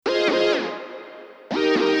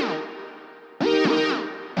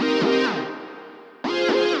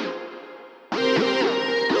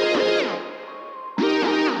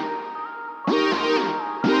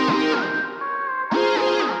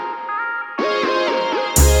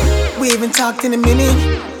We haven't talked in a minute.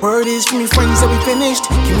 Word is from your friends that we finished.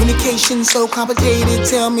 Communication so complicated.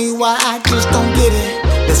 Tell me why I just don't get it.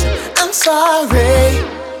 Listen, I'm sorry.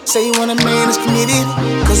 Say you want a man that's committed,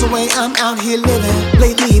 cause the way I'm out here living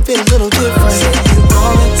lately it feel a little different. Say you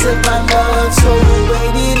wanted to find love, so you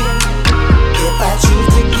waited. If I choose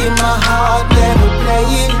to give my heart, never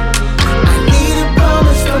play it. I need a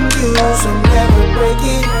promise from you, so never break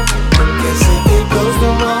it. Cause if it goes the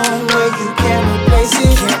wrong way, you can't replace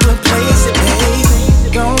it. Can't replace it,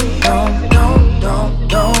 baby. Don't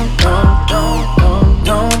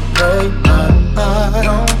break my heart.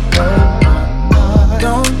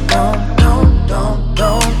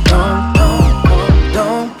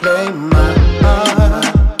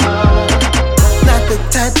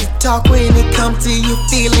 Talk when it comes to your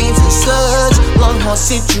feelings and such. Long haul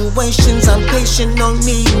situations, I'm patient, no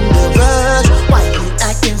need to rush. Why you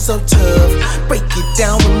acting so tough? Break it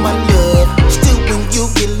down with my love. Still when you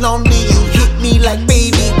get lonely, you hit me like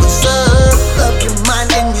baby, what's up? Love your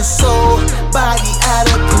mind and your soul, body out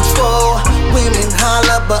of control. Women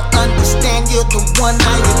holler, but understand you're the one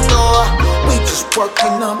I adore. We just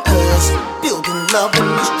working on us, building love and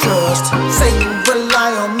mistrust. Say you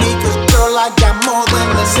rely on me, cause girl, I got more than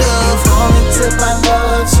enough. You wanted to find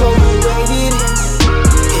love, so you waited.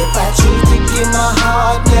 If I choose to give my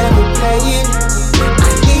heart, never play it.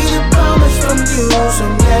 I need a promise from you, so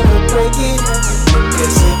never break it.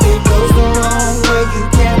 Cause if it goes the wrong way, you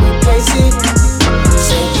can't replace it.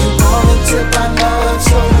 Say you wanted to find love,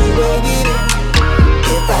 so you waited.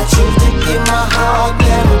 If I choose to give my heart,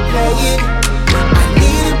 never play it. I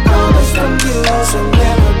need a promise from you, so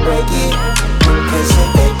never break it. Cause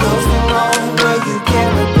if it goes the wrong way, you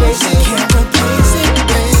can't replace it. Can't replace it,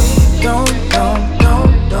 babe. Don't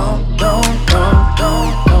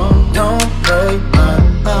break my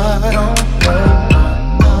heart.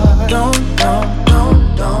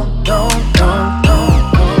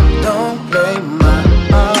 Don't break my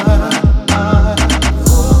heart.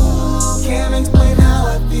 Can't explain how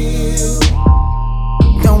I feel.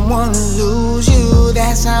 Don't wanna lose you,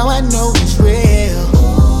 that's how I know it's real.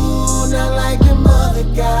 Not like them other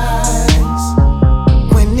guys.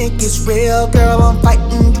 When it gets real, girl, I'm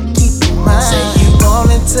fighting to keep you mine. Say you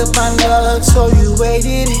wanted to find love, so you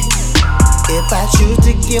waited. If I choose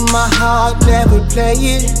to give my heart, never play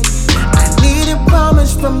it. I need a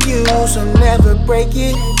promise from you, so never break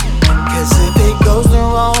it. Cause if it goes the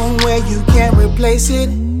wrong way, you can't replace it.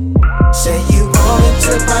 Say you wanted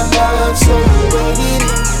to find love, so you waited.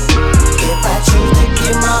 If I choose to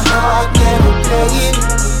give my heart, never play it.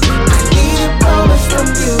 I need a promise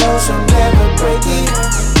from you, so never break it.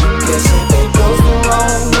 Cause if it goes the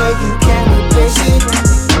wrong way, you can't replace it.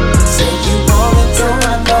 Say you wanted to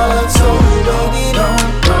find love, so you waited.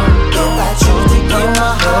 If I choose to give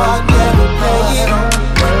my heart, never play it.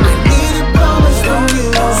 I need a promise from you,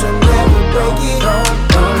 so never break it.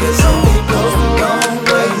 Cause if it goes the wrong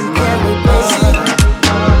way, you can't replace it.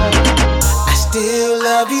 I still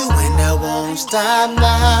love you and I won't stop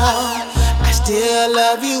now. I still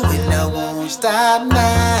love you and I won't stop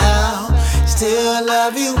now. Still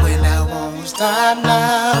love you and I won't stop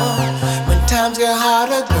now. When times get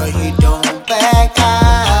harder, girl, you don't back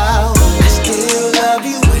out. I still love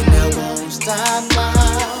you and I won't stop now.